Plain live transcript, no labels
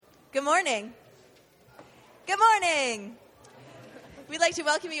Good morning. Good morning. We'd like to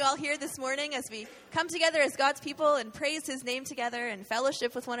welcome you all here this morning as we come together as God's people and praise his name together and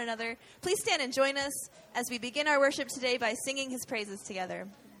fellowship with one another. Please stand and join us as we begin our worship today by singing his praises together.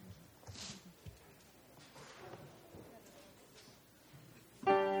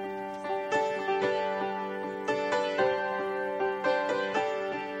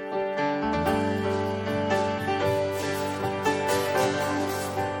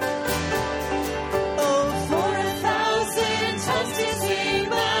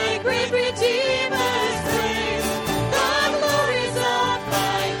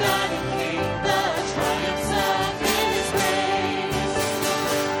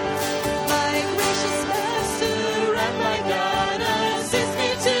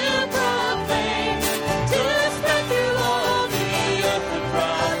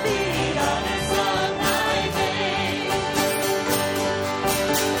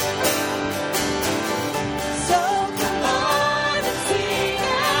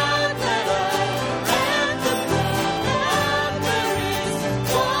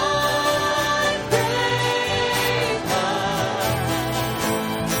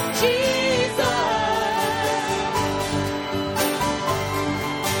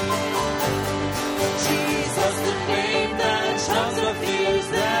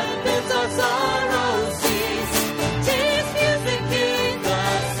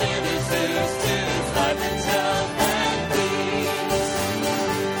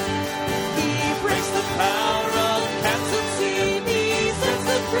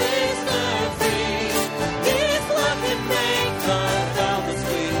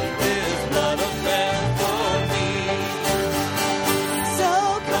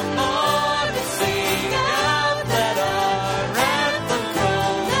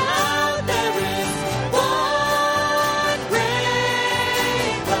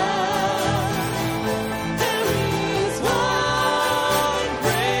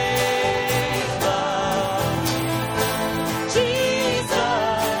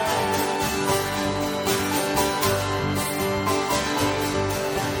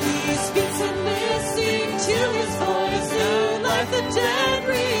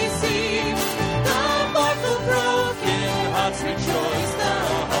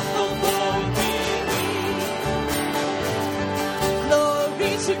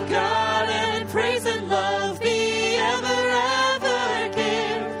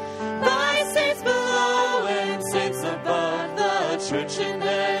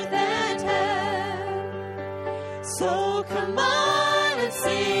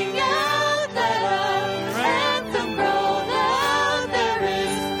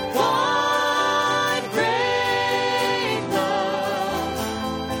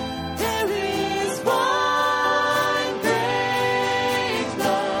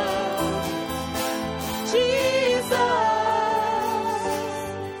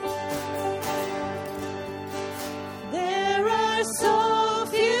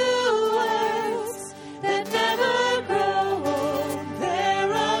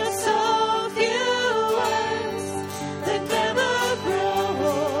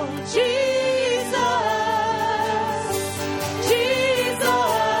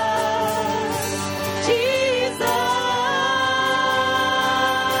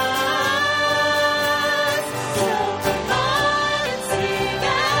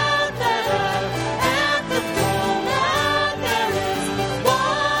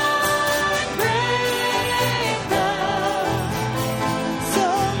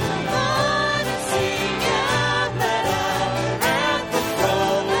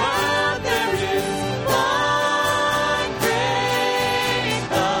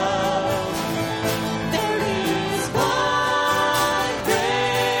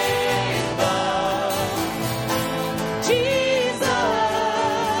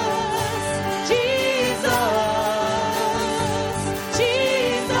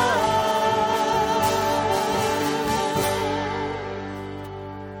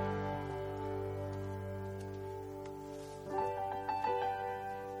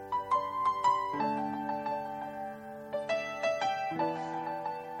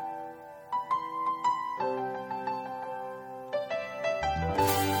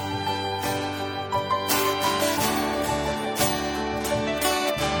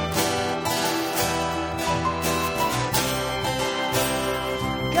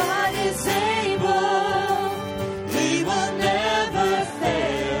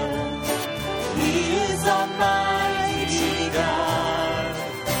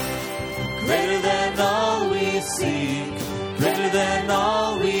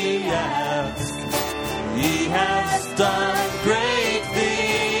 He has done great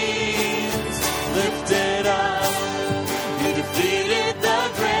things.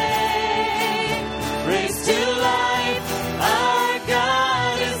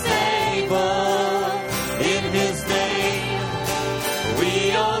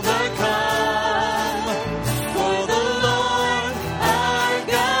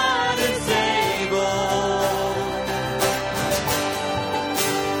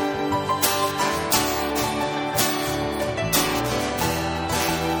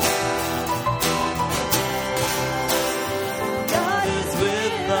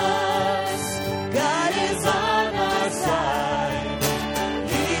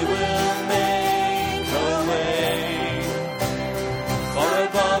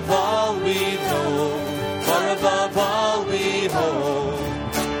 all we know, far above all we hope.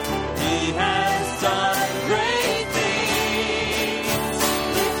 He has done great things,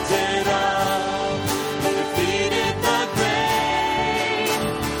 lifted up, defeated the grave,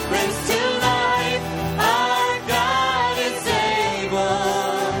 raised to life. Our God is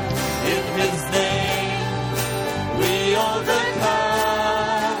able. In His name we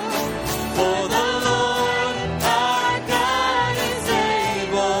overcome. For the Lord our God is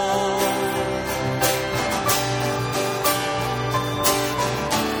able.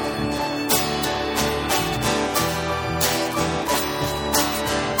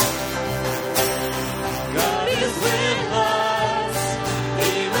 God is with us.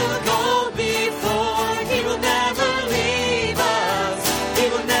 He will go before. He will never leave us. He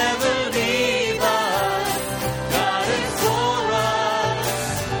will never leave us. God is for us.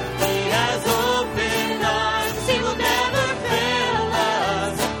 He has opened arms. He will never fail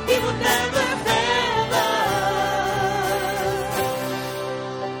us. He will never fail us.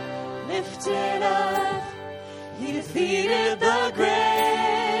 Lifted up, He defeated the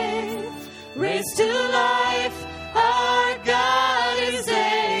grave, raised to life. Our God is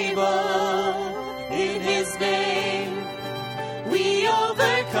able. In His name we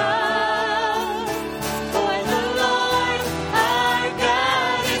overcome. For the Lord our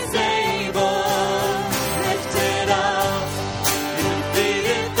God is able. Lifted up, He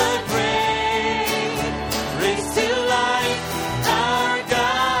defeated the grave, raised to life. Our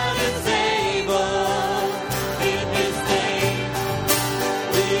God is able. In His name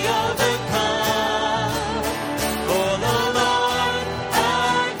we overcome. For the Lord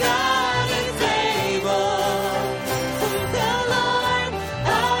our God is able. For the Lord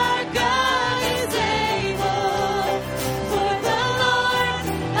our God is able. For the Lord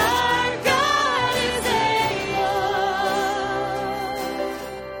our God is able.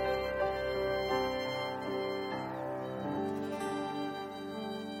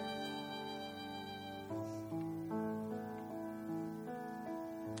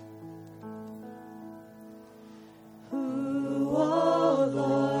 Who, O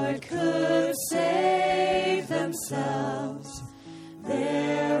Lord, could save themselves?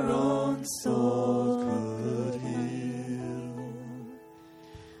 Their own soul could heal.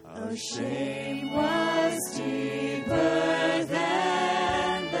 Our shame was deeper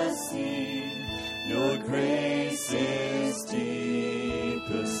than the sea. Your grace is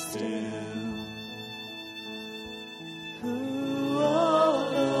deeper still. Who, O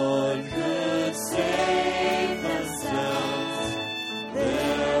Lord, could save themselves?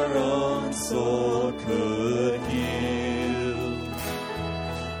 Their own soul could heal.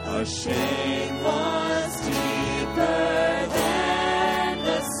 Our shame was deeper than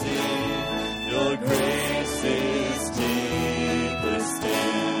the sea. Your grace is deeper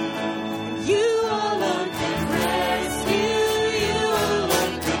still. You alone can rescue. You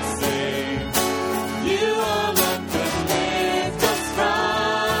alone can save. You alone can lift us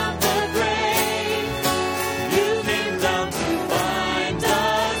from the grave. You came down to find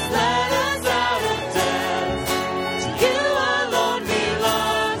us, let us out of death. To you alone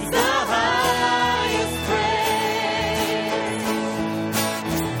belongs the highest praise.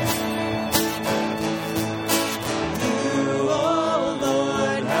 You, O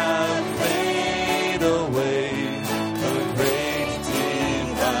Lord, have made a way, a great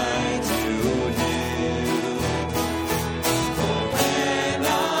divide to heal. For when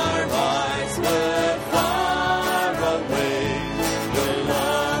our hearts were far away, your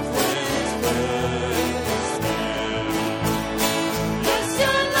love went furthest near. Yes,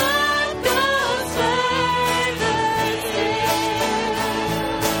 your love goes furthest near.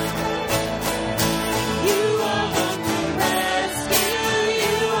 You alone can rescue.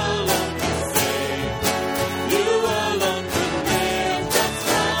 You alone can save. You alone can lift us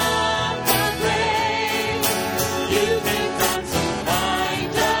from the grave. You came down to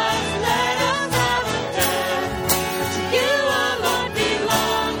find us, let us out of death. To you alone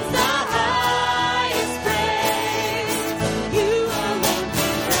belongs the highest praise. You alone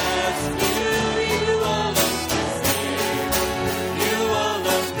can rescue. You alone can save. You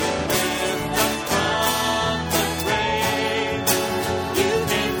alone can lift us from the grave. You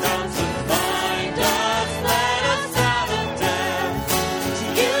came down to find us, let us out of death. To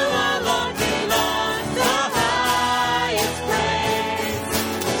you alone belongs the highest praise.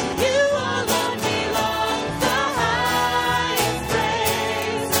 To you alone belongs the highest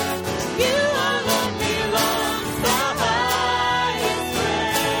praise. To you alone belongs the highest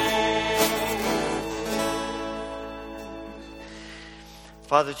praise.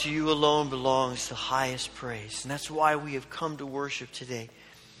 Father, to you alone belongs the highest praise. And that's why we have come to worship today.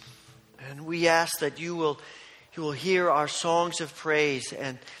 And we ask that you will hear our songs of praise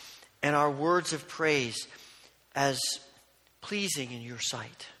and our words of praise as pleasing in your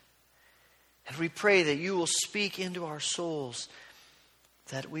sight. And we pray that you will speak into our souls,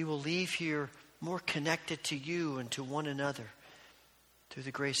 that we will leave here more connected to you and to one another through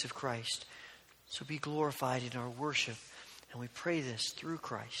the grace of Christ. So be glorified in our worship. And we pray this through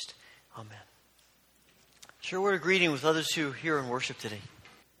Christ. Amen. Share a word of greeting with others who are here in worship today.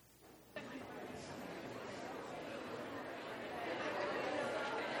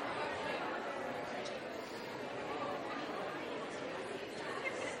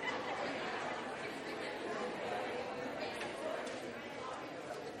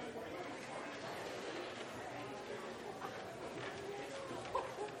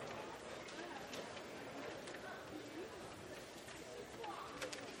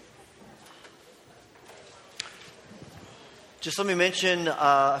 Just let me mention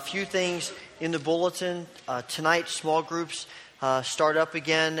a few things in the bulletin. Tonight, small groups start up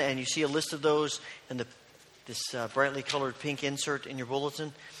again, and you see a list of those in this brightly colored pink insert in your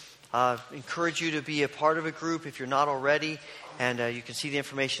bulletin. Encourage you to be a part of a group if you're not already, and you can see the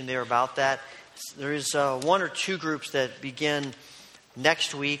information there about that. There is one or two groups that begin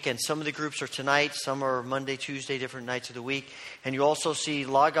next week, and some of the groups are tonight, some are Monday, Tuesday, different nights of the week. And you also see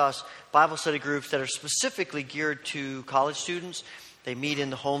Logos Bible study groups that are specifically geared to college students. They meet in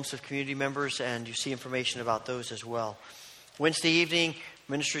the homes of community members, and you see information about those as well. Wednesday evening,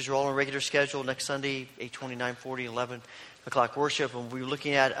 ministries are all on regular schedule. Next Sunday, 8:20, 9:40, 11 o'clock worship. And we're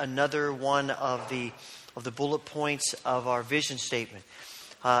looking at another one of the bullet points of our vision statement.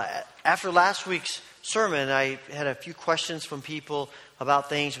 After last week's sermon, I had a few questions from people about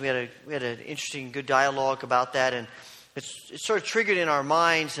things. We had an interesting, good dialogue about that, and it sort of triggered in our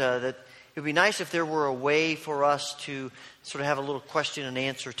minds that it would be nice if there were a way for us to sort of have a little question and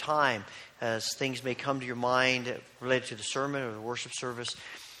answer time as things may come to your mind related to the sermon or the worship service.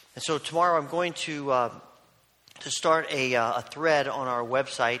 And so tomorrow I'm going to start a thread on our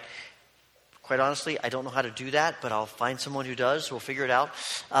website. Quite honestly, I don't know how to do that, but I'll find someone who does. We'll figure it out.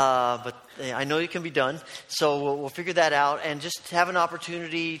 But I know it can be done. So we'll figure that out and just have an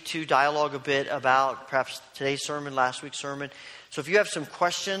opportunity to dialogue a bit about perhaps today's sermon, last week's sermon. So if you have some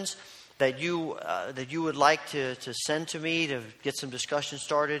questions that you would like to send to me to get some discussion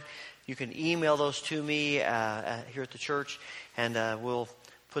started, you can email those to me here at the church, and we'll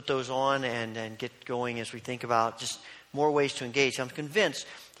put those on and get going as we think about just more ways to engage. I'm convinced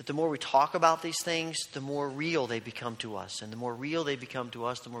that the more we talk about these things, the more real they become to us. And the more real they become to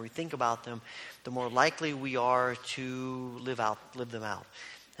us, the more we think about them, the more likely we are to live them out.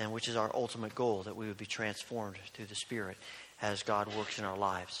 And which is our ultimate goal, that we would be transformed through the Spirit as God works in our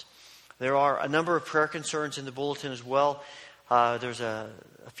lives. There are a number of prayer concerns in the bulletin as well. There's a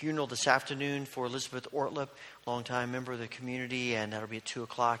funeral this afternoon for Elizabeth Ortlip, longtime member of the community, and that'll be at 2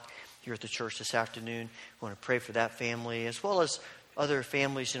 o'clock here at the church this afternoon. We want to pray for that family, as well as other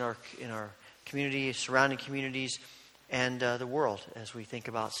families in our community, surrounding communities, and the world, as we think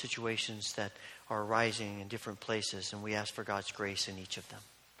about situations that are arising in different places, and we ask for God's grace in each of them.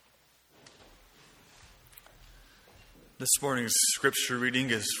 This morning's scripture reading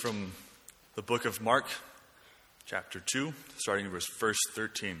is from the book of Mark, chapter 2, starting with verse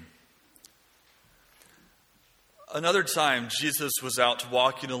 13. Another time, Jesus was out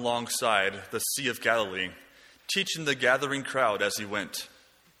walking alongside the Sea of Galilee, teaching the gathering crowd as he went.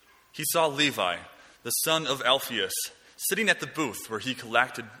 He saw Levi, the son of Alphaeus, sitting at the booth where he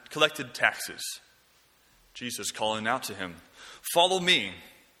collected taxes. Jesus calling out to him, "Follow me."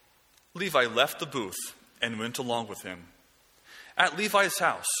 Levi left the booth and went along with him. At Levi's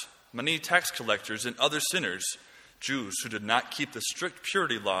house, many tax collectors and other sinners, Jews who did not keep the strict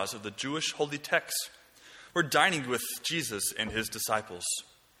purity laws of the Jewish holy texts, were dining with Jesus and his disciples.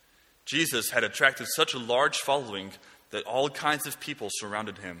 Jesus had attracted such a large following that all kinds of people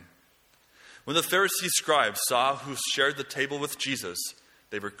surrounded him. When the Pharisee scribes saw who shared the table with Jesus,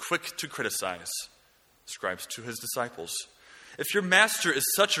 they were quick to criticize. Scribes to his disciples, "If your master is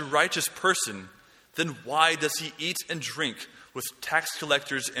such a righteous person, then why does he eat and drink with tax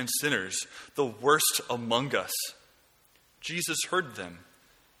collectors and sinners, the worst among us?" Jesus heard them.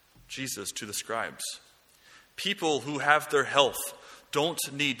 Jesus to the scribes, "People who have their health don't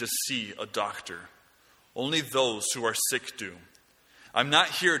need to see a doctor. Only those who are sick do. I'm not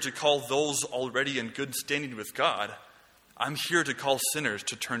here to call those already in good standing with God. I'm here to call sinners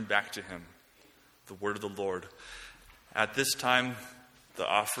to turn back to him." The word of the Lord. At this time, the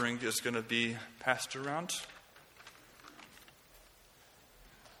offering is going to be passed around.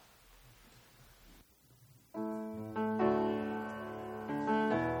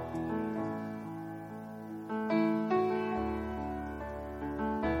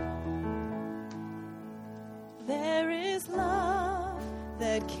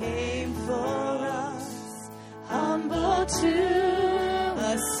 came for us, humble to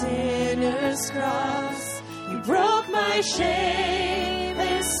a sinner's cross. You broke my shame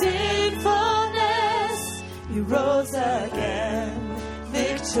and sinfulness. You rose again,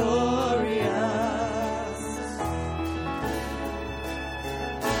 victorious.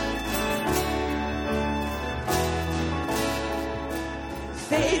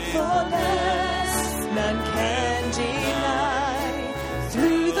 Faithfulness none can deny.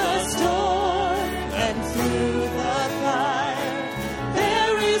 Through the storm and through the fire,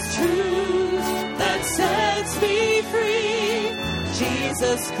 there is truth that sets me free.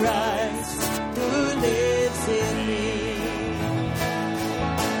 Jesus Christ, who lives in me.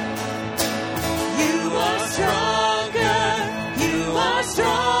 You are stronger, you are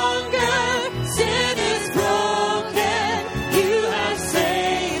stronger. Sin is broken, you have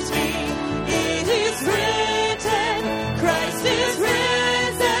saved me. It is written, Christ is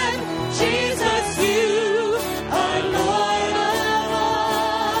risen. Jesus, you are Lord of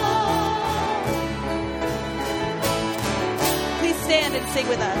all. Please stand and sing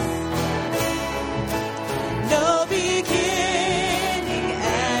with us. No beginning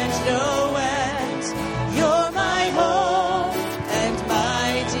and no end. You're my hope and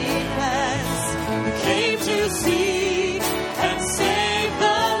my defense. You came to seek and save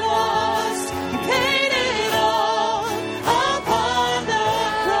the lost. You paid it all upon the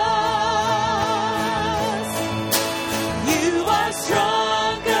cross. You are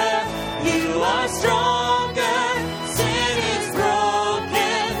stronger, you are stronger. Sin is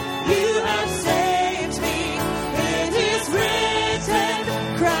broken, you have saved me. It is written,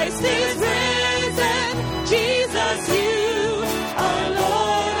 Christ is risen. Jesus, you are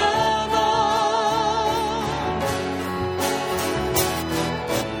Lord of all.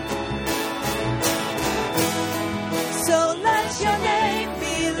 So let your name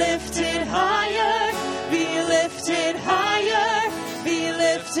be lifted higher, be lifted higher, be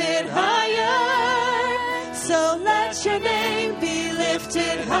lifted higher. So let your name be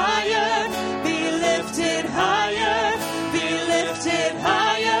lifted higher, be lifted higher, be lifted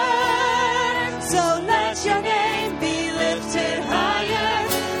higher. So let your name be lifted higher,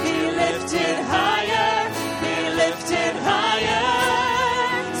 be lifted higher, be lifted higher.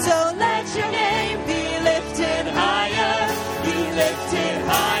 So let your name be lifted higher, be lifted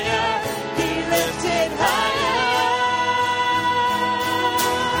higher, be lifted higher.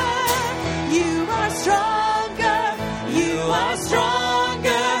 You are stronger, you are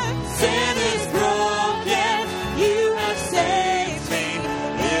stronger. Sin is broken, you have saved me.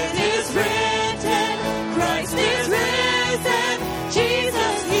 It is written, Christ is risen.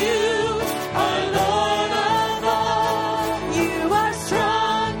 Jesus, you are Lord of all. You are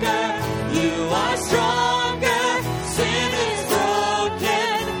stronger, you are stronger. Sin is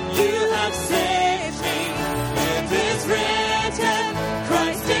broken, you have saved me. It is written,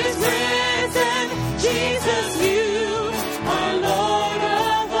 Christ is risen. Jesus, you are Lord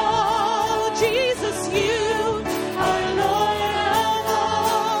of all. Jesus, you are Lord of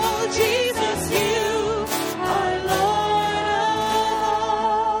all. Jesus, you are Lord of all.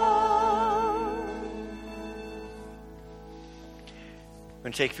 We're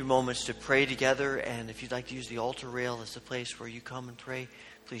going to take a few moments to pray together, and if you'd like to use the altar rail as the place where you come and pray,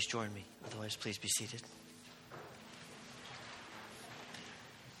 please join me. Otherwise, please be seated.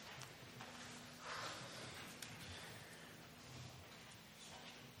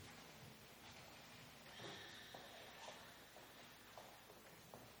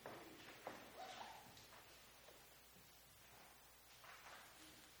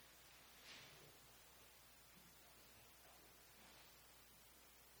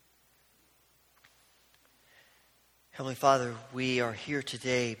 Heavenly Father, we are here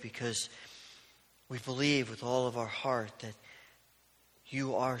today because we believe with all of our heart that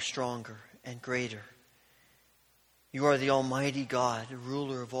you are stronger and greater. You are the Almighty God, the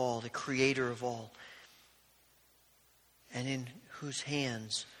ruler of all, the creator of all, and in whose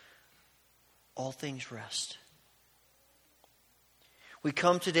hands all things rest. We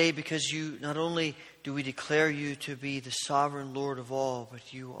come today because you, not only do we declare you to be the sovereign Lord of all,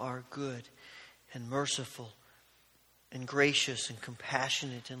 but you are good and merciful and gracious and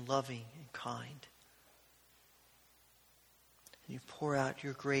compassionate and loving and kind. And you pour out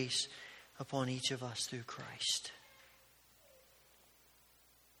your grace upon each of us through Christ.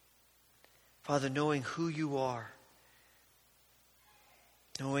 Father, knowing who you are,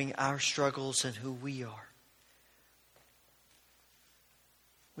 knowing our struggles and who we are,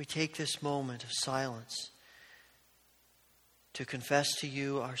 we take this moment of silence to confess to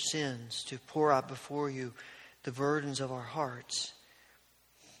you our sins, to pour out before you the burdens of our hearts,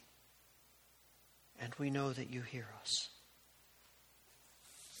 And we know that you hear us.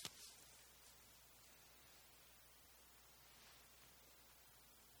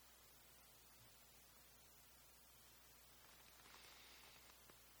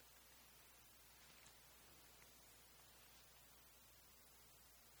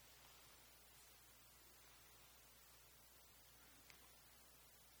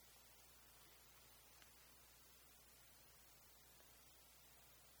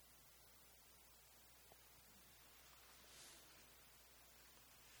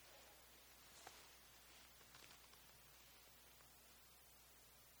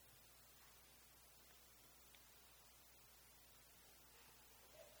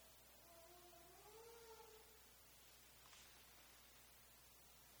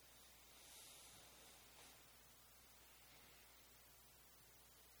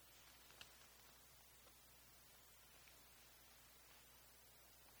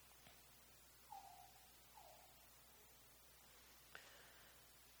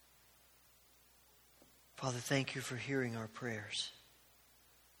 Father, thank you for hearing our prayers.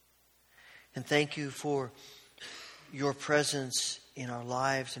 And thank you for your presence in our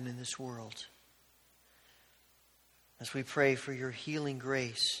lives and in this world. As we pray for your healing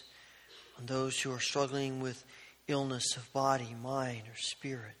grace on those who are struggling with illness of body, mind, or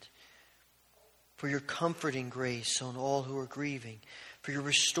spirit. For your comforting grace on all who are grieving. For your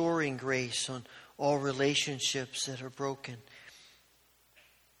restoring grace on all relationships that are broken.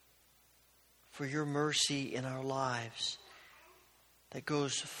 For your mercy in our lives that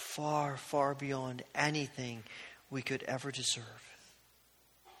goes far, far beyond anything we could ever deserve.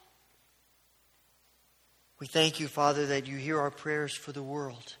 We thank you, Father, that you hear our prayers for the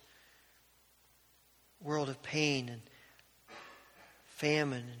world. World of pain and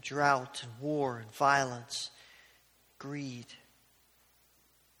famine and drought and war and violence, greed.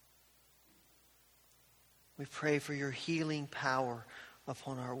 We pray for your healing power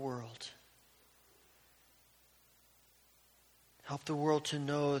upon our world. Help the world to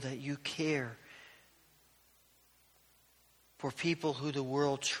know that you care for people who the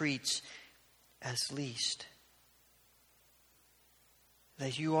world treats as least.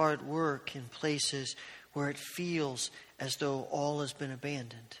 That you are at work in places where it feels as though all has been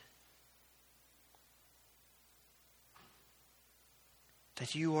abandoned.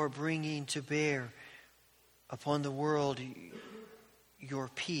 That you are bringing to bear upon the world your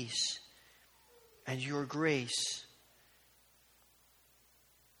peace and your grace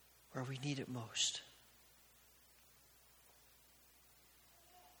where we need it most.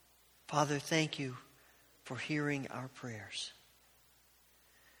 Father, thank you for hearing our prayers.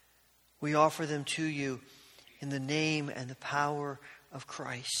 We offer them to you in the name and the power of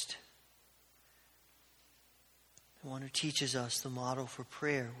Christ, the one who teaches us the model for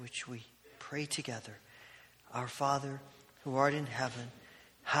prayer, which we pray together. Our Father, who art in heaven,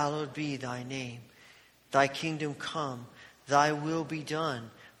 hallowed be thy name. Thy kingdom come, thy will be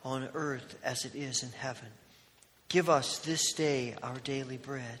done on earth as it is in heaven. Give us this day our daily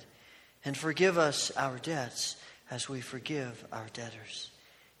bread, and forgive us our debts as we forgive our debtors.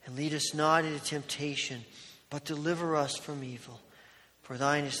 And lead us not into temptation, but deliver us from evil. For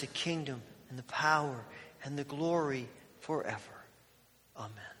thine is the kingdom and the power and the glory forever.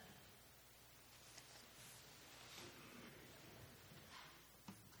 Amen.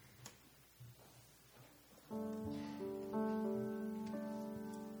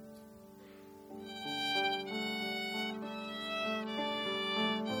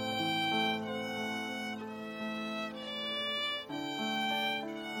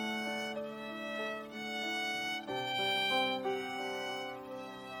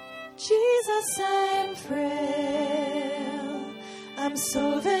 Jesus, I'm frail, I'm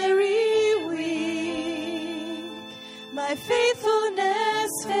so very weak, my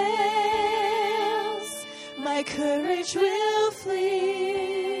faithfulness fails, my courage will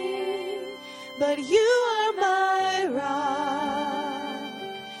flee, but you are my rock,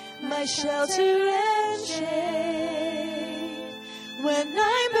 my shelter and shade. When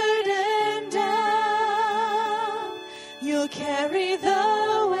I'm burdened down, you'll carry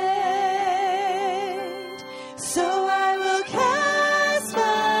the weight. So I will cast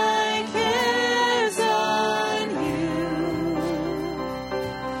my cares on you.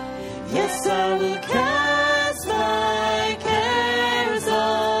 Yes, I will cast my cares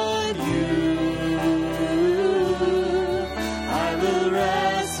on you. I will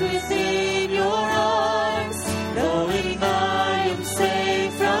rest within your arms, knowing I am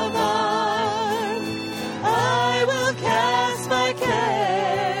safe from harm. I will cast my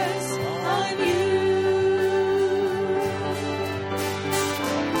cares on you.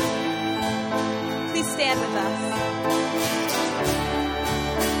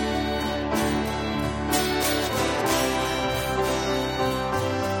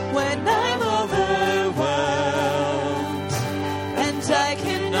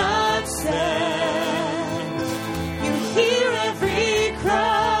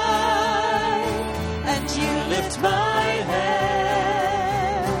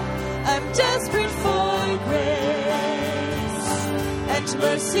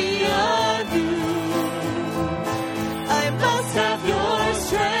 mercy anew. I must have your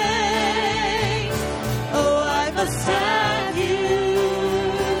strength. Oh, I must have you.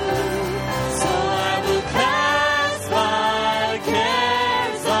 So I will cast my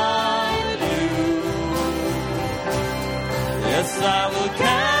cares on you. Yes, I will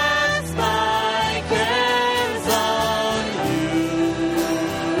cast my cares on you.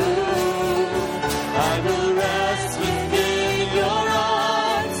 I will rest within your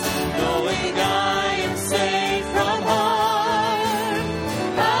arms, knowing I am safe from harm.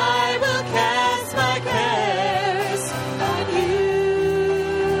 I will cast my cares on you.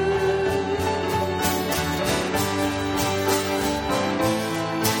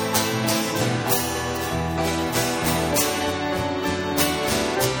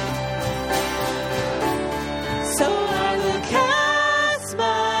 So I will cast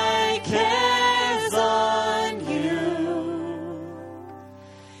my cares on you.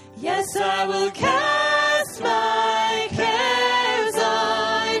 Yes, I will cast my cares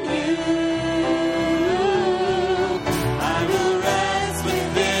on you. I will rest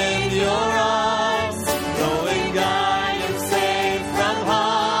within your arms, knowing I am safe from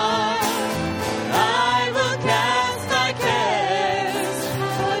harm. I will cast my cares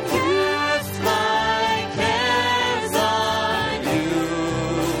on you. Cast my cares on you.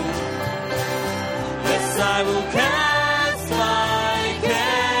 Yes, I will cast my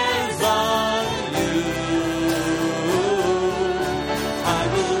cares on you. I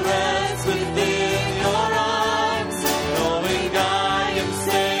will rest within your arms, knowing I am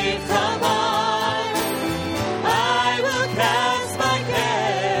safe from harm. I will cast my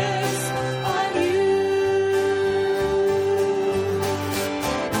cares on you.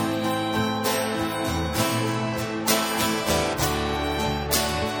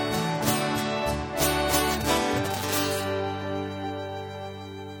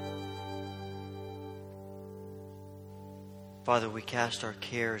 Father, we cast our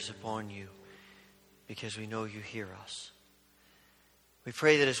cares upon you because we know you hear us. We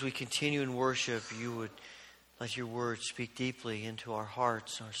pray that as we continue in worship, you would let your word speak deeply into our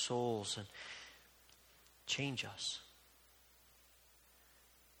hearts, our souls, and change us.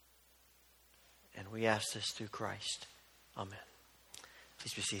 And we ask this through Christ. Amen.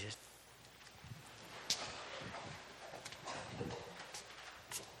 Please be seated.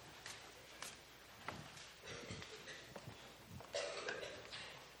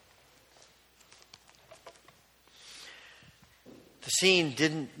 The scene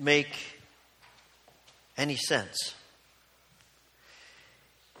didn't make any sense.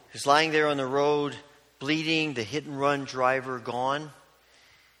 He was lying there on the road, bleeding, the hit-and-run driver gone.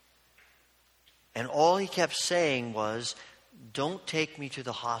 And all he kept saying was, "Don't take me to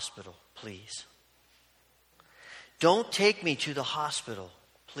the hospital, please. Don't take me to the hospital,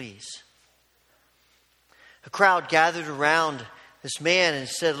 please." A crowd gathered around this man and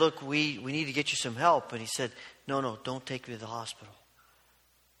said, "Look, we need to get you some help." And he said, No, don't take me to the hospital.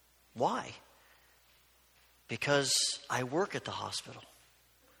 Why? Because I work at the hospital.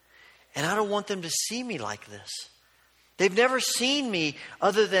 And I don't want them to see me like this. They've never seen me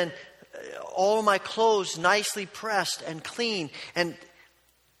other than all of my clothes nicely pressed and clean. And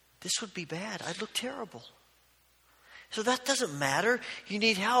this would be bad. I'd look terrible. So that doesn't matter. You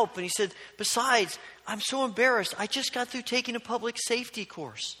need help. And he said, besides, I'm so embarrassed. I just got through taking a public safety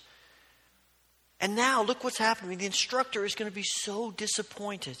course. And now look what's happening. The instructor is going to be so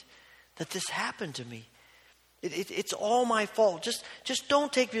disappointed that this happened to me. It's all my fault. Just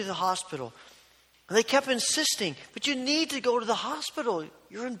don't take me to the hospital. And they kept insisting, but you need to go to the hospital.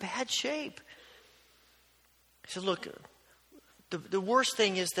 You're in bad shape. I said, look, the worst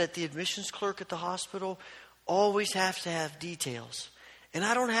thing is that the admissions clerk at the hospital always has to have details. And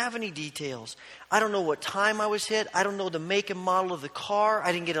I don't have any details. I don't know what time I was hit. I don't know the make and model of the car.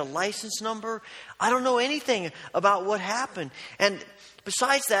 I didn't get a license number. I don't know anything about what happened. And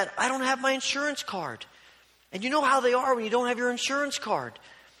besides that, I don't have my insurance card. And you know how they are when you don't have your insurance card.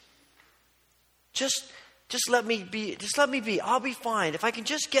 Just let me be. Just let me be. I'll be fine. If I can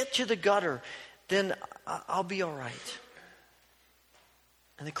just get to the gutter, then I'll be all right.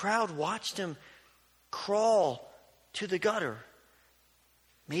 And the crowd watched him crawl to the gutter.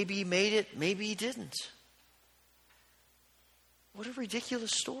 Maybe he made it, maybe he didn't. What a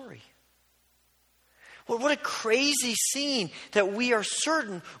ridiculous story. Well, what a crazy scene that we are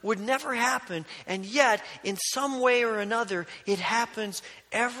certain would never happen, and yet, in some way or another, it happens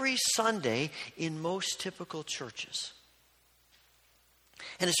every Sunday in most typical churches.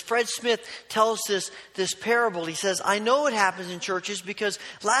 And as Fred Smith tells this parable, he says, I know it happens in churches because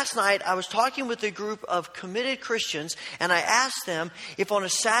last night I was talking with a group of committed Christians, and I asked them if on a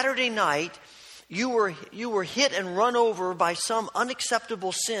Saturday night you were hit and run over by some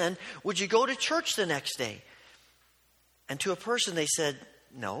unacceptable sin, would you go to church the next day? And to a person they said,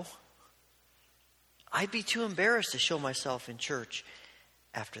 no. I'd be too embarrassed to show myself in church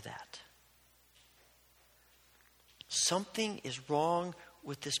after that. Something is wrong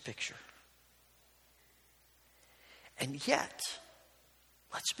with this picture. And yet,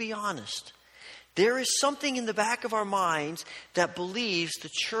 let's be honest, there is something in the back of our minds that believes the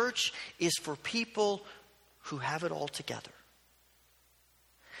church is for people who have it all together.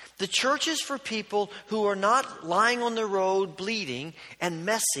 The church is for people who are not lying on the road bleeding and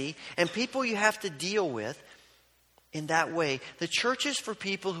messy and people you have to deal with in that way. The church is for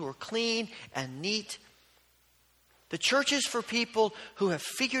people who are clean and neat. The church is for people who have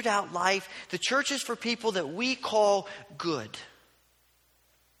figured out life. The church is for people that we call good.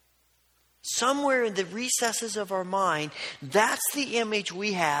 Somewhere in the recesses of our mind, that's the image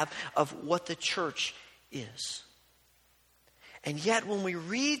we have of what the church is. And yet when we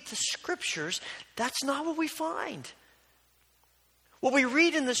read the scriptures, that's not what we find. What we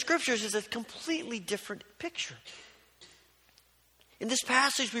read in the scriptures is a completely different picture. In this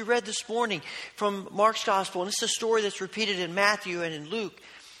passage we read this morning from Mark's Gospel, and this is a story that's repeated in Matthew and in Luke.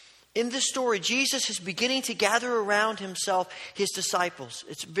 In this story, Jesus is beginning to gather around himself his disciples.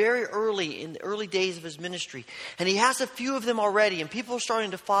 It's very early, in the early days of his ministry. And he has a few of them already, and people are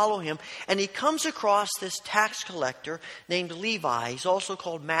starting to follow him. And he comes across this tax collector named Levi. He's also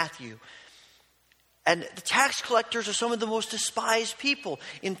called Matthew. And the tax collectors are some of the most despised people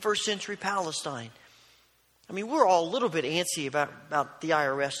in first century Palestine. I mean, we're all a little bit antsy about the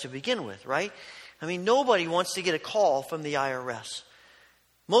IRS to begin with, right? I mean, nobody wants to get a call from the IRS.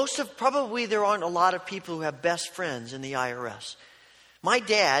 Probably there aren't a lot of people who have best friends in the IRS. My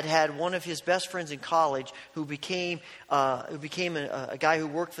dad had one of his best friends in college who became a guy who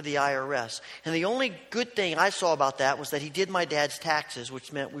worked for the IRS. And the only good thing I saw about that was that he did my dad's taxes,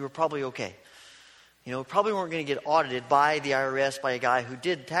 which meant we were probably okay. You know, we probably weren't going to get audited by the IRS by a guy who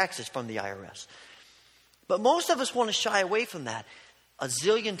did taxes from the IRS. But most of us want to shy away from that a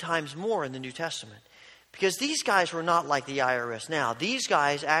zillion times more in the New Testament. Because these guys were not like the IRS now. These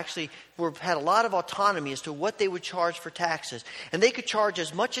guys actually had a lot of autonomy as to what they would charge for taxes. And they could charge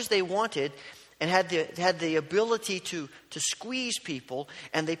as much as they wanted and had the ability to squeeze people,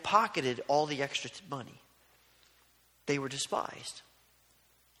 and they pocketed all the extra money. They were despised.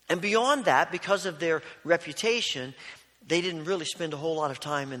 And beyond that, because of their reputation, they didn't really spend a whole lot of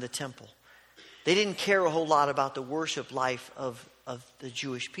time in the temple. They didn't care a whole lot about the worship life of the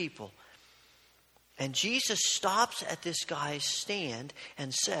Jewish people. And Jesus stops at this guy's stand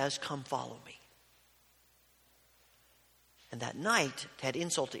and says, come follow me. And that night, to add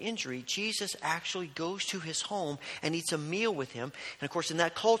insult to injury, Jesus actually goes to his home and eats a meal with him. And of course, in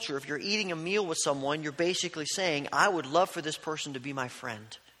that culture, if you're eating a meal with someone, you're basically saying, I would love for this person to be my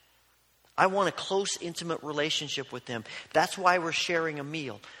friend. I want a close, intimate relationship with them. That's why we're sharing a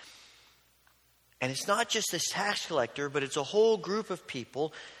meal. And it's not just this tax collector, but it's a whole group of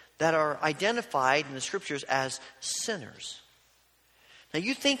people that are identified in the scriptures as sinners. Now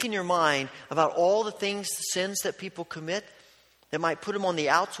you think in your mind about all the things, the sins that people commit that might put them on the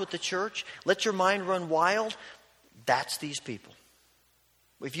outs with the church. Let your mind run wild. That's these people.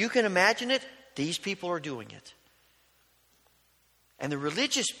 If you can imagine it, these people are doing it. And the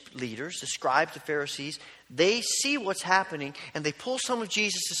religious leaders, the scribes, the Pharisees, they see what's happening and they pull some of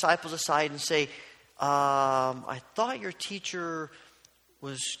Jesus' disciples aside and say, I thought your teacher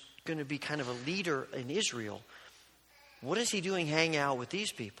was going to be kind of a leader in Israel. What is he doing hanging out with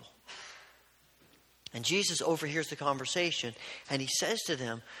these people? And Jesus overhears the conversation and he says to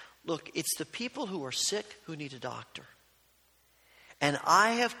them, look, it's the people who are sick who need a doctor. And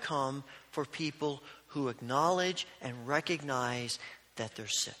I have come for people who acknowledge and recognize that they're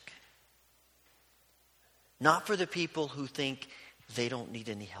sick. Not for the people who think they don't need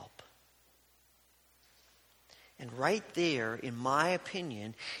any help. And right there, in my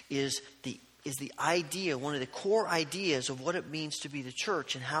opinion, is the idea, one of the core ideas of what it means to be the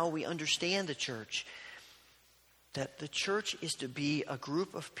church and how we understand the church. That the church is to be a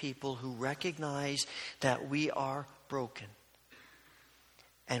group of people who recognize that we are broken.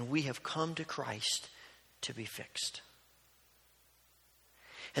 And we have come to Christ to be fixed.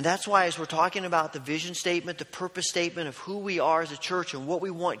 And that's why as we're talking about the vision statement, the purpose statement of who we are as a church and what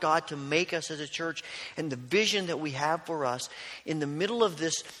we want God to make us as a church and the vision that we have for us, in the middle of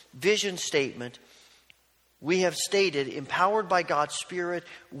this vision statement, we have stated, empowered by God's Spirit,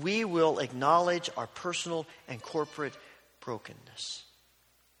 we will acknowledge our personal and corporate brokenness.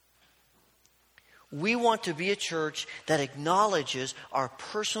 We want to be a church that acknowledges our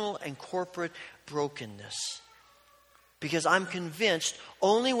personal and corporate brokenness. Because I'm convinced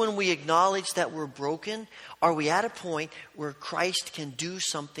only when we acknowledge that we're broken are we at a point where Christ can do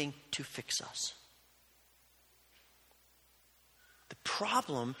something to fix us. The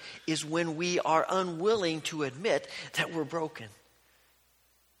problem is when we are unwilling to admit that we're broken.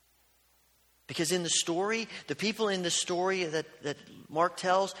 Because in the story, the people in the story that Mark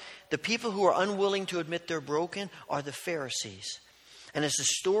tells, the people who are unwilling to admit they're broken are the Pharisees. And as the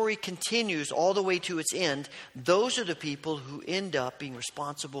story continues all the way to its end, those are the people who end up being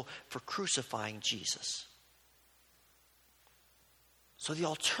responsible for crucifying Jesus. So the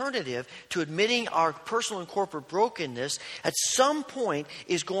alternative to admitting our personal and corporate brokenness at some point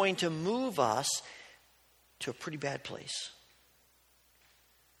is going to move us to a pretty bad place.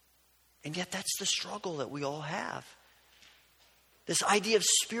 And yet that's the struggle that we all have. This idea of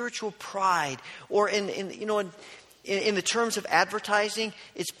spiritual pride, or in the terms of advertising,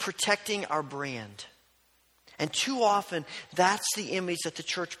 it's protecting our brand. And too often, that's the image that the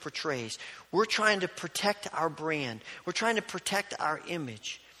church portrays. We're trying to protect our brand. We're trying to protect our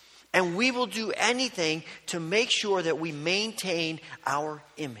image. And we will do anything to make sure that we maintain our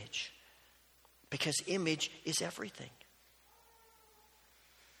image. Because image is everything.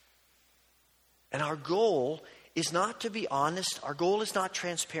 And our goal is not to be honest. Our goal is not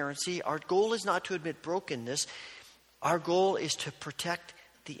transparency. Our goal is not to admit brokenness. Our goal is to protect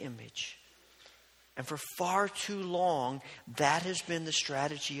the image. And for far too long, that has been the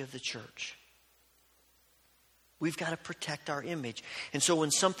strategy of the church. We've got to protect our image. And so when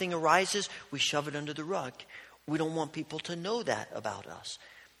something arises, we shove it under the rug. We don't want people to know that about us.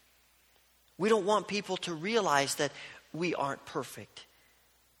 We don't want people to realize that we aren't perfect,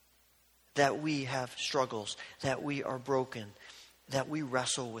 that we have struggles, that we are broken, that we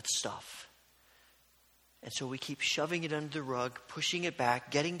wrestle with stuff. And so we keep shoving it under the rug, pushing it back,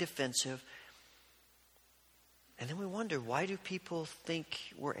 getting defensive. And then we wonder, why do people think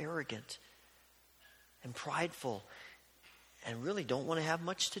we're arrogant and prideful and really don't want to have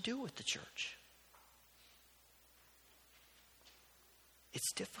much to do with the church?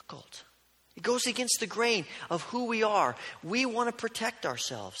 It's difficult. It goes against the grain of who we are. We want to protect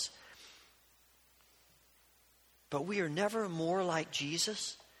ourselves. But we are never more like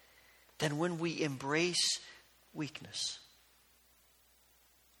Jesus than when we embrace weakness.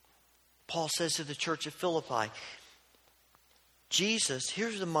 Paul says to the church at Philippi, Jesus,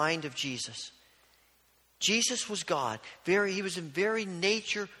 here's the mind of Jesus. Jesus was God. He was in very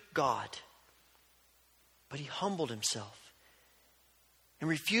nature God. But he humbled himself and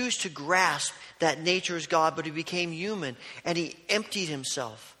refused to grasp that nature as God, but he became human and he emptied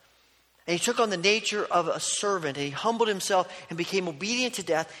himself. And he took on the nature of a servant and he humbled himself and became obedient to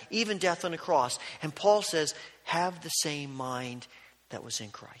death, even death on a cross. And Paul says, have the same mind that was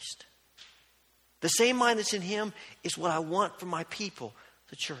in Christ. The same mind that's in him is what I want for my people,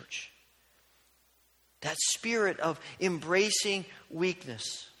 the church. That spirit of embracing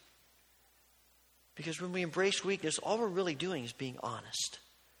weakness. Because when we embrace weakness, all we're really doing is being honest.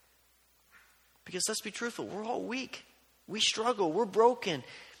 Because let's be truthful, we're all weak. We struggle, we're broken,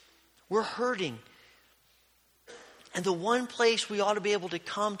 we're hurting. And the one place we ought to be able to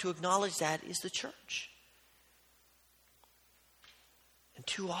come to acknowledge that is the church. And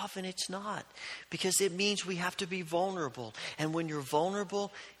too often it's not, because it means we have to be vulnerable. And when you're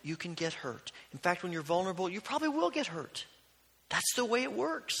vulnerable, you can get hurt. In fact, when you're vulnerable, you probably will get hurt. That's the way it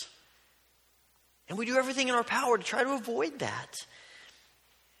works. And we do everything in our power to try to avoid that.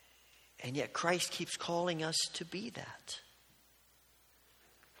 And yet Christ keeps calling us to be that.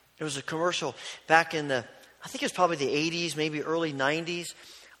 There was a commercial back in I think it was probably the 80s, maybe early 90s.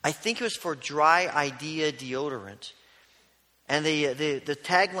 I think it was for Dry Idea deodorant. And the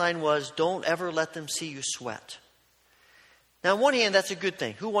tagline was, don't ever let them see you sweat. Now, on one hand, that's a good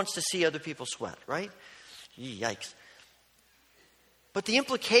thing. Who wants to see other people sweat, right? Yikes. But the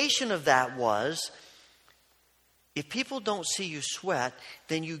implication of that was, if people don't see you sweat,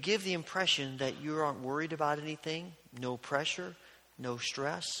 then you give the impression that you aren't worried about anything, no pressure, no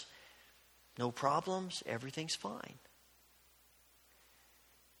stress, no problems, everything's fine.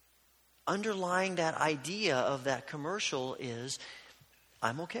 Underlying that idea of that commercial is,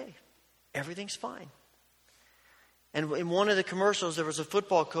 I'm okay. Everything's fine. And in one of the commercials, there was a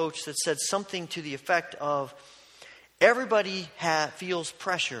football coach that said something to the effect of, everybody feels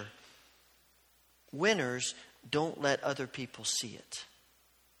pressure. Winners don't let other people see it.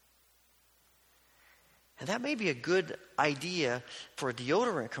 And that may be a good idea for a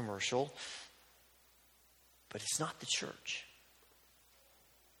deodorant commercial, but it's not the church.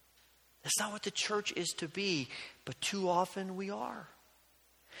 That's not what the church is to be, but too often we are.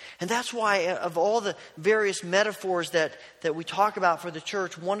 And that's why of all the various metaphors that we talk about for the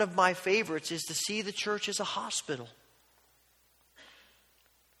church, one of my favorites is to see the church as a hospital.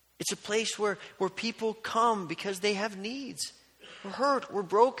 It's a place where people come because they have needs. We're hurt, we're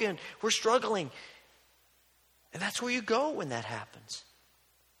broken, we're struggling. And that's where you go when that happens.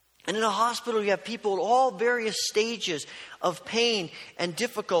 And in a hospital, you have people at all various stages of pain and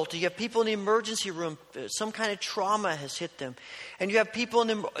difficulty. You have people in the emergency room, some kind of trauma has hit them. And you have people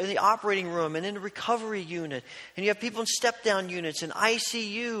in the operating room and in the recovery unit. And you have people in step-down units, in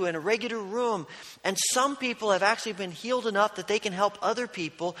ICU, and a regular room. And some people have actually been healed enough that they can help other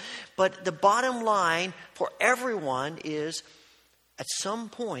people. But the bottom line for everyone is, at some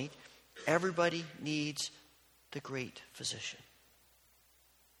point, everybody needs the great physician.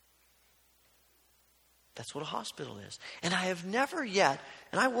 That's what a hospital is. And I have never yet,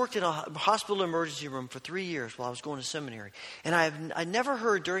 and I worked in a hospital emergency room for 3 years while I was going to seminary. And I never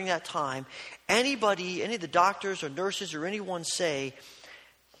heard during that time anybody, any of the doctors or nurses or anyone say,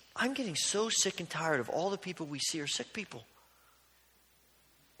 I'm getting so sick and tired of all the people we see are sick people.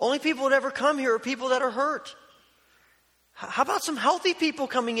 Only people that ever come here are people that are hurt. How about some healthy people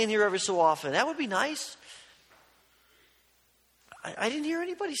coming in here every so often? That would be nice. I didn't hear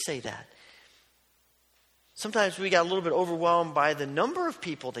anybody say that. Sometimes we got a little bit overwhelmed by the number of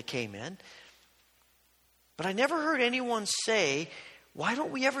people that came in. But I never heard anyone say, why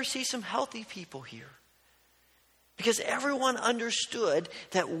don't we ever see some healthy people here? Because everyone understood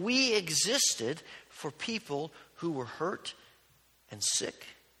that we existed for people who were hurt and sick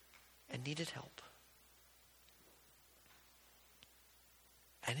and needed help.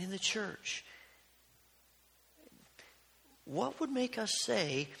 And in the church, what would make us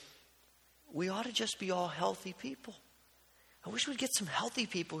say, we ought to just be all healthy people? I wish we'd get some healthy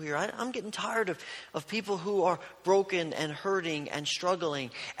people here. I'm getting tired of people who are broken and hurting and struggling,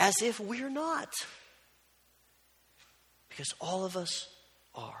 as if we're not. Because all of us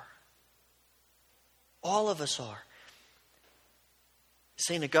are. All of us are.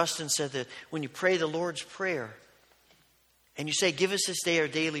 St. Augustine said that when you pray the Lord's Prayer, and you say, give us this day our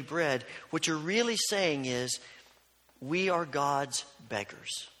daily bread, what you're really saying is, we are God's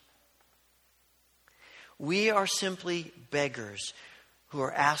beggars. We are simply beggars who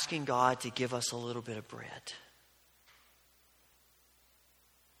are asking God to give us a little bit of bread.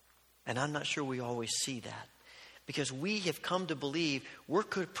 And I'm not sure we always see that, because we have come to believe we're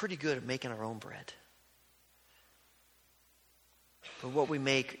pretty good at making our own bread. But what we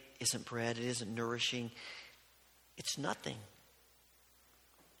make isn't bread, it isn't nourishing, it's nothing.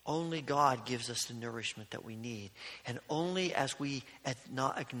 Only God gives us the nourishment that we need. And only as we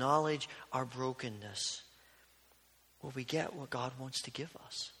acknowledge our brokenness will we get what God wants to give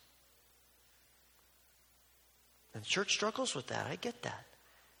us. And the church struggles with that. I get that.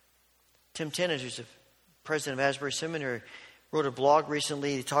 Tim Tennant, who's the president of Asbury Seminary, wrote a blog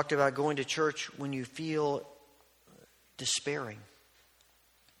recently. He talked about going to church when you feel despairing.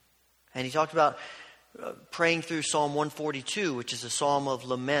 And he talked about praying through Psalm 142, which is a psalm of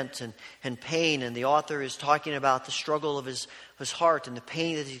lament and pain. And the author is talking about the struggle of his heart and the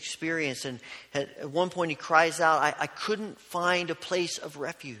pain that he experienced. And at one point he cries out, I couldn't find a place of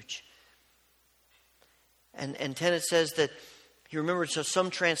refuge. And Tennant says that he remembers some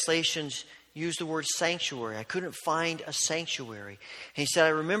translations use the word sanctuary. I couldn't find a sanctuary. And he said, I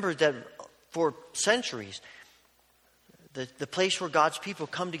remembered that for centuries, the place where God's people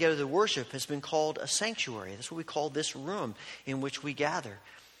come together to worship has been called a sanctuary. That's what we call this room in which we gather.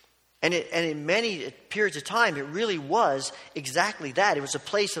 And in many periods of time, it really was exactly that. It was a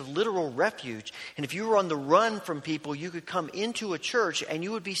place of literal refuge. And if you were on the run from people, you could come into a church and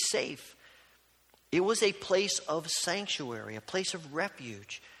you would be safe. It was a place of sanctuary, a place of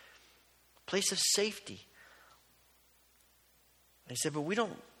refuge, a place of safety. They said, but we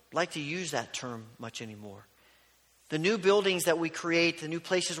don't like to use that term much anymore. The new buildings that we create, the new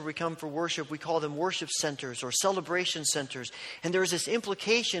places where we come for worship, we call them worship centers or celebration centers. And there's this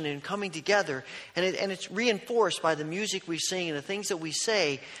implication in coming together, and it's reinforced by the music we sing and the things that we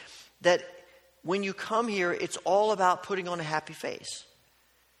say, that when you come here, it's all about putting on a happy face.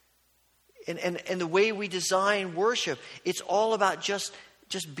 And the way we design worship, it's all about just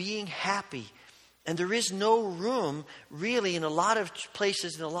being happy. And there is no room, really, in a lot of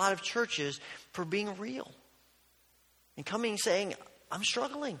places, in a lot of churches, for being real. And coming and saying, I'm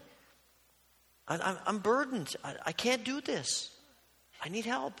struggling. I'm burdened. I can't do this. I need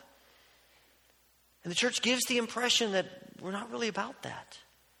help. And the church gives the impression that we're not really about that.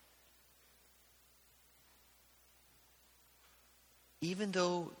 Even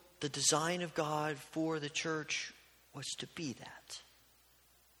though the design of God for the church was to be that.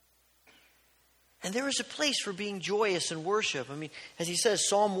 And there is a place for being joyous in worship. I mean, as he says,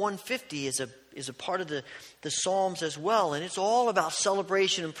 Psalm 150 is a part of the Psalms as well. And it's all about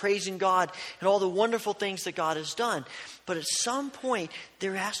celebration and praising God and all the wonderful things that God has done. But at some point,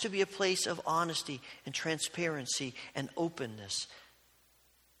 there has to be a place of honesty and transparency and openness.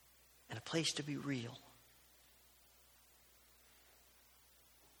 And a place to be real.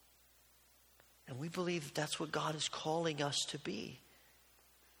 And we believe that's what God is calling us to be.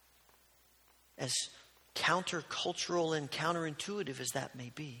 As countercultural and counterintuitive as that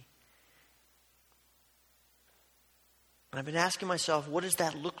may be. And I've been asking myself, what does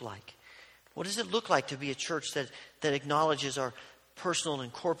that look like? What does it look like to be a church that acknowledges our personal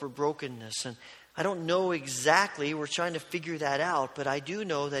and corporate brokenness? And I don't know exactly. We're trying to figure that out. But I do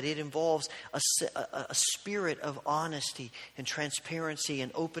know that it involves a spirit of honesty and transparency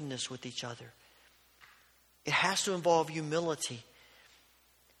and openness with each other. It has to involve humility.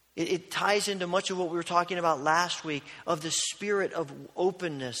 It ties into much of what we were talking about last week of the spirit of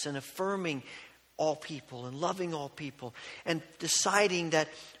openness and affirming all people and loving all people and deciding that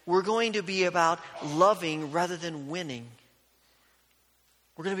we're going to be about loving rather than winning.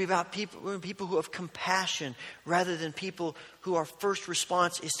 We're going to be about people who have compassion rather than people who our first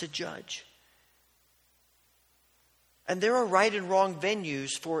response is to judge. And there are right and wrong venues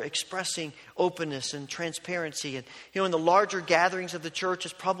for expressing openness and transparency. And, in the larger gatherings of the church,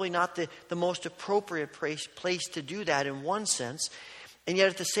 it's probably not the most appropriate place to do that in one sense. And yet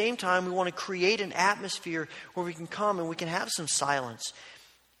at the same time, we want to create an atmosphere where we can come and we can have some silence.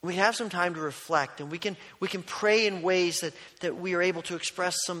 We can have some time to reflect. And we can pray in ways that we are able to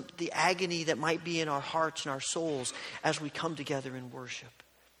express the agony that might be in our hearts and our souls as we come together in worship.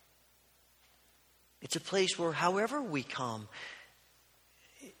 It's a place where however we come,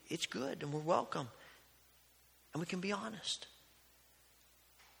 it's good and we're welcome. And we can be honest.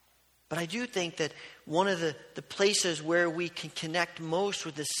 But I do think that one of the places where we can connect most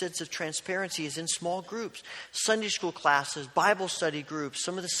with this sense of transparency is in small groups. Sunday school classes, Bible study groups,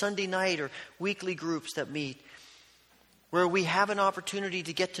 some of the Sunday night or weekly groups that meet. Where we have an opportunity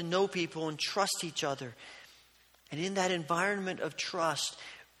to get to know people and trust each other. And in that environment of trust,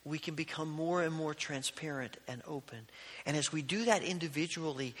 we can become more and more transparent and open. And as we do that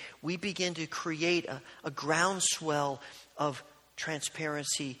individually, we begin to create a groundswell of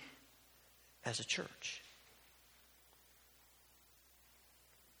transparency as a church.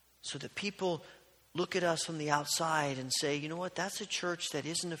 So that people look at us from the outside and say, you know what, that's a church that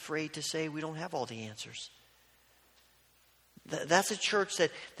isn't afraid to say we don't have all the answers. That's a church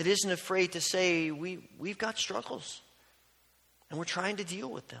that isn't afraid to say we've got struggles. And we're trying to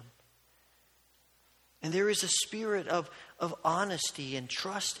deal with them. And there is a spirit of honesty and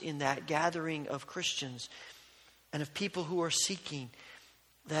trust in that gathering of Christians and of people who are seeking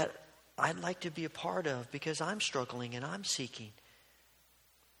that I'd like to be a part of because I'm struggling and I'm seeking.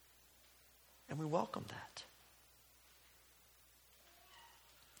 And we welcome that.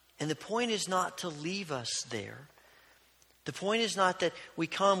 And the point is not to leave us there. The point is not that we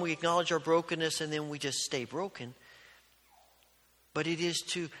come, we acknowledge our brokenness, and then we just stay broken. But it is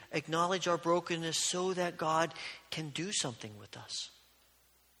to acknowledge our brokenness so that God can do something with us.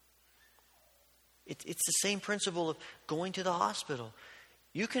 It's the same principle of going to the hospital.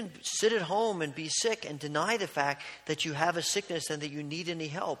 You can sit at home and be sick and deny the fact that you have a sickness and that you need any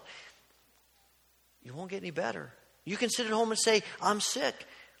help. You won't get any better. You can sit at home and say, I'm sick.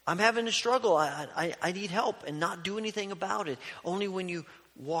 I'm having a struggle. I need help, and not do anything about it. Only when you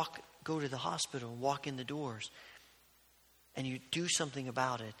go to the hospital and walk in the doors and you do something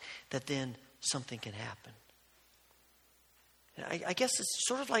about it, that then something can happen. I guess it's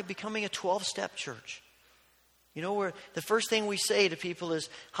sort of like becoming a 12-step church. Where the first thing we say to people is,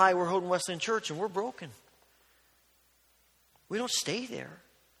 hi, we're Houghton Wesleyan Church, and we're broken. We don't stay there.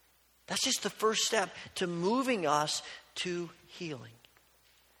 That's just the first step to moving us to healing.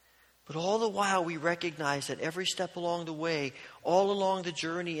 But all the while we recognize that every step along the way, all along the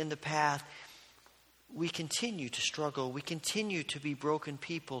journey in the path, we continue to struggle. We continue to be broken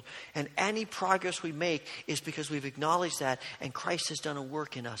people. And any progress we make is because we've acknowledged that, and Christ has done a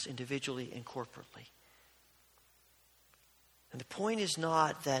work in us individually and corporately. And the point is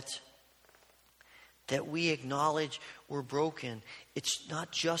not that we acknowledge we're broken. It's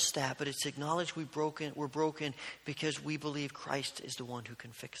not just that, but it's acknowledge we're broken because we believe Christ is the one who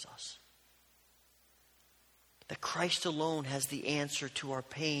can fix us. That Christ alone has the answer to our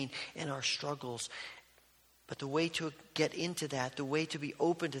pain and our struggles. But the way to get into that, the way to be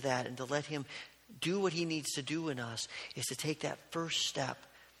open to that and to let him do what he needs to do in us is to take that first step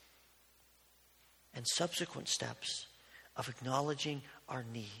and subsequent steps of acknowledging our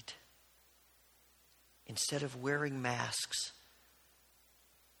need. Instead of wearing masks,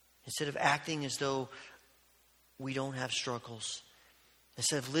 instead of acting as though we don't have struggles,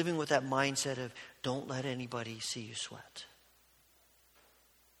 instead of living with that mindset of don't let anybody see you sweat.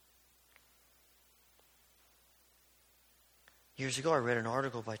 Years ago, I read an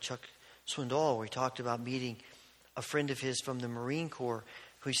article by Chuck Swindoll where he talked about meeting a friend of his from the Marine Corps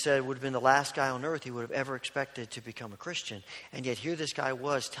who he said would have been the last guy on earth he would have ever expected to become a Christian. And yet here this guy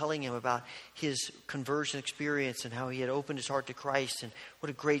was telling him about his conversion experience and how he had opened his heart to Christ and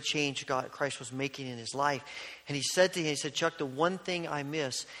what a great change Christ was making in his life. And he said to him, he said, Chuck, the one thing I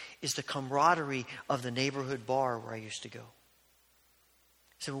miss is the camaraderie of the neighborhood bar where I used to go.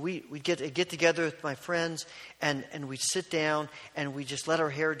 So we'd get together with my friends and we'd sit down and we'd just let our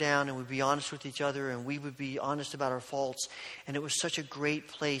hair down and we'd be honest with each other and we would be honest about our faults. And it was such a great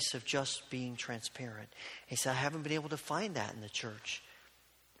place of just being transparent. He said, I haven't been able to find that in the church.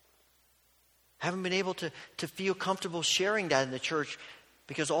 I haven't been able to feel comfortable sharing that in the church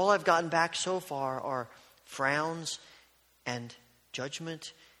because all I've gotten back so far are frowns and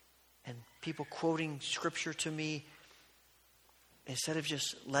judgment and people quoting scripture to me, instead of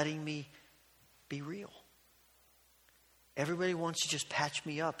just letting me be real. Everybody wants to just patch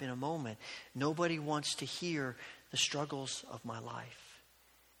me up in a moment. Nobody wants to hear the struggles of my life.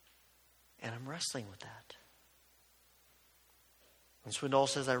 And I'm wrestling with that. And Swindoll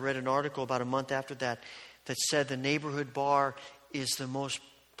says, I read an article about a month after that said the neighborhood bar is the most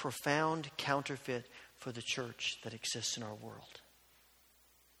profound counterfeit for the church that exists in our world.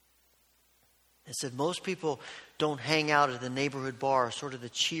 It said most people don't hang out at the neighborhood bar, sort of the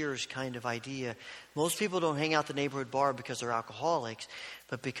Cheers kind of idea. Most people don't hang out at the neighborhood bar because they're alcoholics,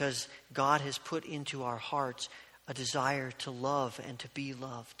 but because God has put into our hearts a desire to love and to be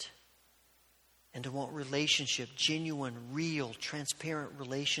loved. And to want relationship, genuine, real, transparent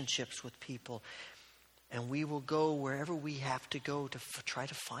relationships with people. And we will go wherever we have to go to try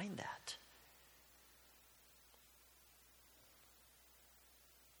to find that.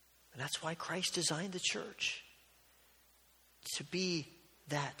 And that's why Christ designed the church. To be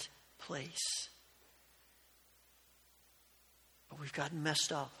that place. But we've gotten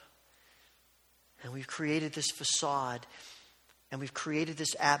messed up. And we've created this facade. And we've created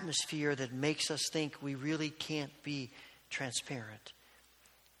this atmosphere that makes us think we really can't be transparent.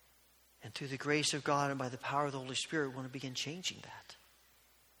 And through the grace of God and by the power of the Holy Spirit, we want to begin changing that.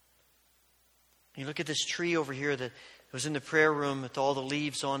 You look at this tree over here that was in the prayer room with all the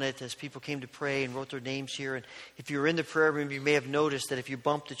leaves on it as people came to pray and wrote their names here. And if you were in the prayer room, you may have noticed that if you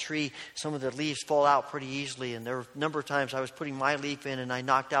bump the tree, some of the leaves fall out pretty easily. And there were a number of times I was putting my leaf in and I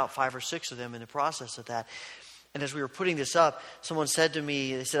knocked out 5 or 6 of them in the process of that. And as we were putting this up, someone said to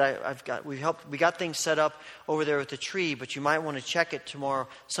me, they said, we got things set up over there with the tree, but you might want to check it tomorrow,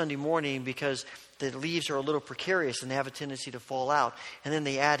 Sunday morning, because the leaves are a little precarious and they have a tendency to fall out. And then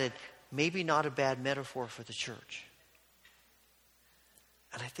they added, maybe not a bad metaphor for the church.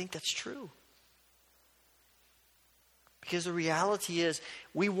 And I think that's true. Because the reality is,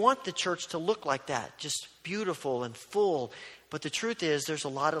 we want the church to look like that, just beautiful and full. But the truth is, there's a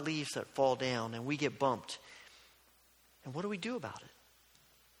lot of leaves that fall down and we get bumped. And what do we do about it?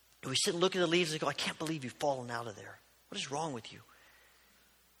 Do we sit and look at the leaves and go, I can't believe you've fallen out of there. What is wrong with you?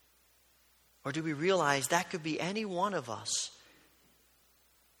 Or do we realize that could be any one of us?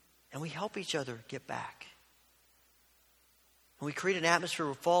 And we help each other get back. And we create an atmosphere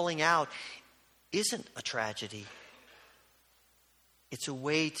where falling out isn't a tragedy. It's a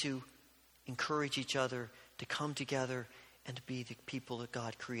way to encourage each other to come together and to be the people that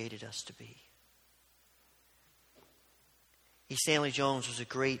God created us to be. E. Stanley Jones was a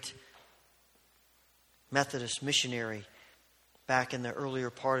great Methodist missionary back in the earlier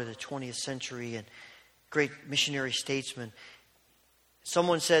part of the 20th century and great missionary statesman.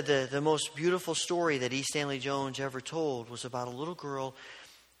 Someone said the most beautiful story that E. Stanley Jones ever told was about a little girl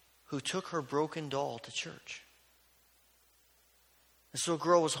who took her broken doll to church. This little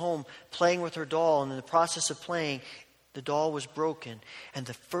girl was home playing with her doll, and in the process of playing, the doll was broken. And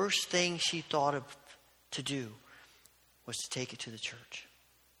the first thing she thought of to do was to take it to the church.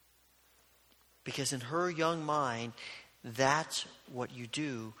 Because in her young mind, that's what you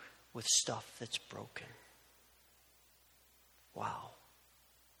do with stuff that's broken. Wow.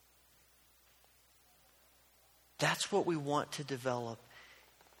 That's what we want to develop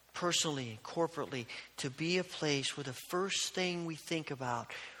personally and corporately, to be a place where the first thing we think about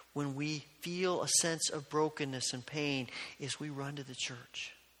when we feel a sense of brokenness and pain is we run to the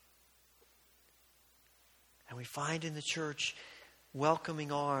church. And we find in the church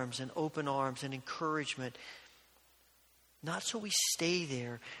welcoming arms and open arms and encouragement. Not so we stay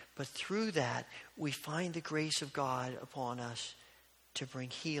there, but through that we find the grace of God upon us to bring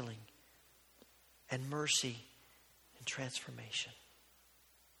healing and mercy and transformation.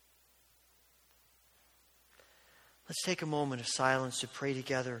 Let's take a moment of silence to pray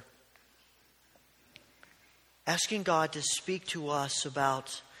together, asking God to speak to us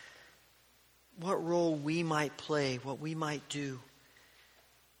about what role we might play, what we might do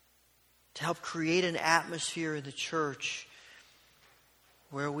to help create an atmosphere in the church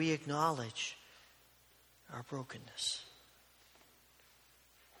where we acknowledge our brokenness.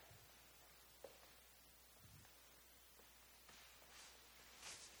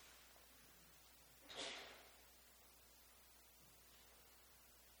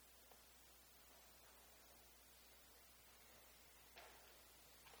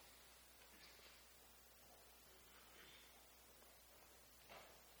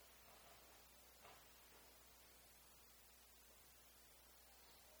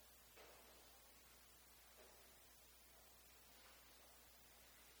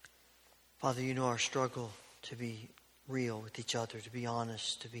 Father, you know our struggle to be real with each other, to be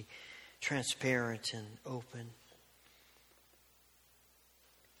honest, to be transparent and open.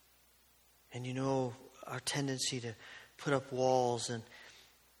 And you know our tendency to put up walls and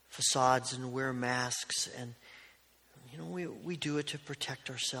facades and wear masks. And you know we do it to protect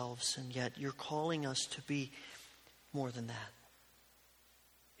ourselves. And yet you're calling us to be more than that.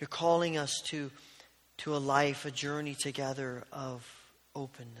 You're calling us to a life, a journey together of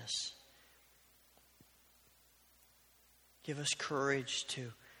openness. Give us courage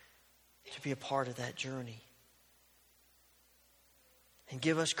to be a part of that journey. And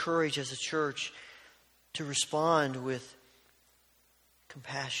give us courage as a church to respond with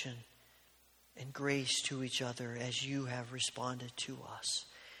compassion and grace to each other as you have responded to us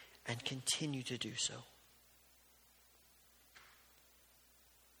and continue to do so.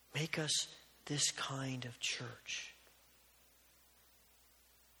 Make us this kind of church.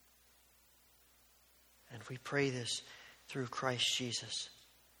 And we pray this through Christ Jesus.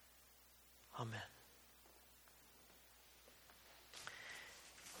 Amen.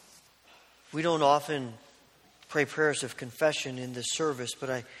 We don't often pray prayers of confession in this service, but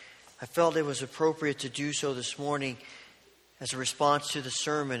I felt it was appropriate to do so this morning as a response to the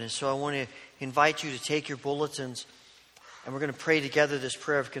sermon. And so I want to invite you to take your bulletins, and we're going to pray together this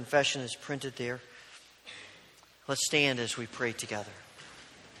prayer of confession that's printed there. Let's stand as we pray together.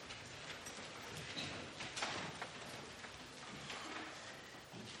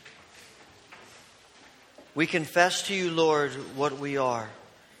 We confess to you, Lord, what we are.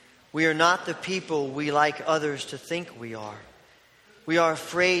 We are not the people we like others to think we are. We are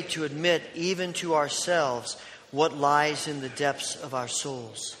afraid to admit, even to ourselves, what lies in the depths of our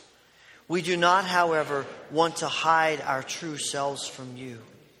souls. We do not, however, want to hide our true selves from you.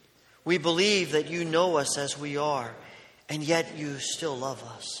 We believe that you know us as we are, and yet you still love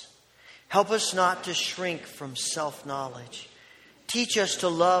us. Help us not to shrink from self-knowledge. Teach us to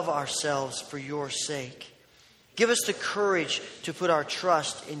love ourselves for your sake. Give us the courage to put our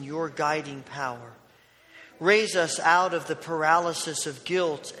trust in your guiding power. Raise us out of the paralysis of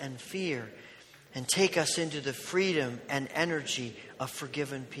guilt and fear and take us into the freedom and energy of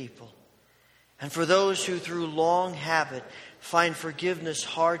forgiven people. And for those who through long habit find forgiveness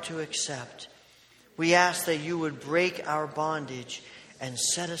hard to accept, we ask that you would break our bondage and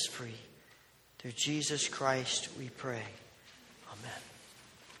set us free. Through Jesus Christ we pray. Amen.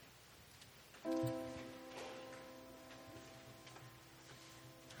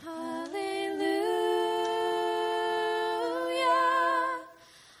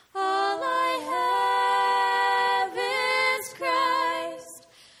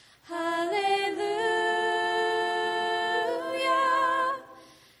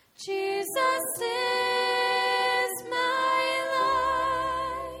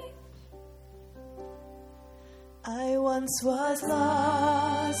 Was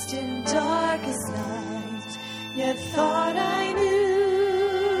lost in darkest night, yet thought I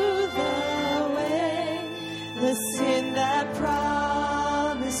knew the way. The sin that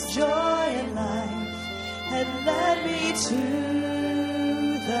promised joy and life had led me to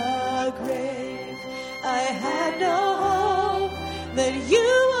the grave. I had no hope that you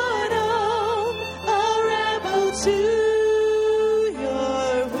would own, a rebel to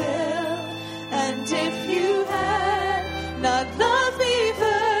your will. And if you had not loved me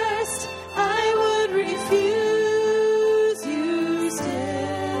first,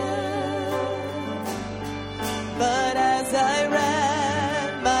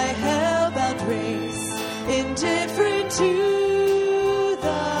 indifferent to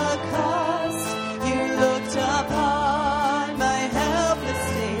the cost. You looked upon my helpless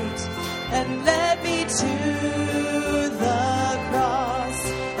state and led me to the cross,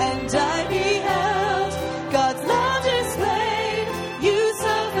 and I beheld God's love displayed. You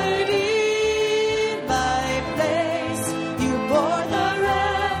suffered in my place. You bore the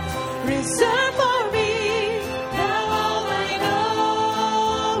wrath reserved for me. Now all I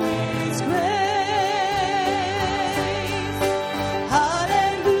know is grace.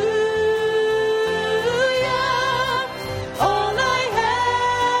 Hallelujah. All I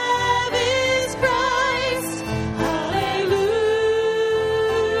have is Christ.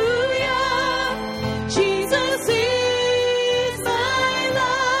 Hallelujah. Jesus is my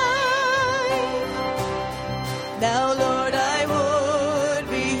life. Now, Lord, I would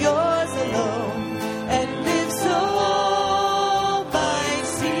be yours alone and live so all might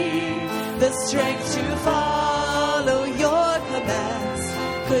see the strength to follow your commands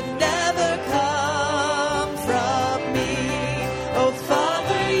could never come from me. Oh,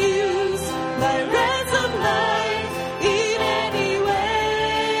 Father, use my ransom life in any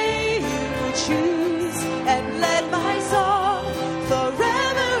way you choose, and let my song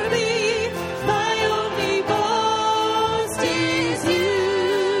forever be my only boast is you.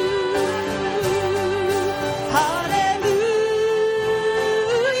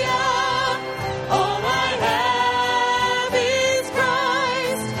 Hallelujah. All I have is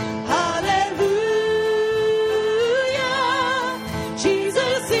Christ. Hallelujah.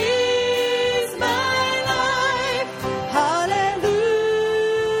 Jesus is my life. Hallelujah.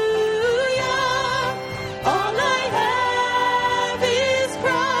 All I have is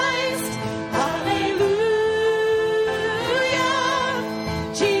Christ. Hallelujah.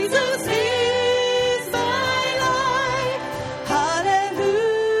 Jesus is my life. Hallelujah.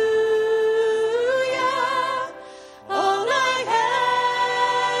 All I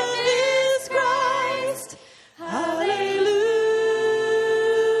have is Christ.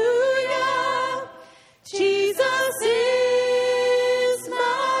 Hallelujah. Jesus is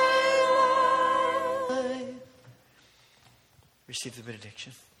my life. Receive the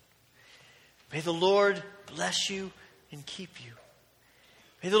benediction. May the Lord bless you and keep you.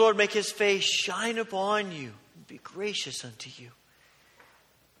 May the Lord make his face shine upon you and be gracious unto you.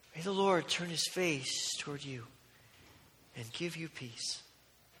 May the Lord turn his face toward you and give you peace.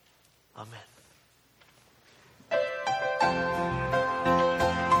 Amen.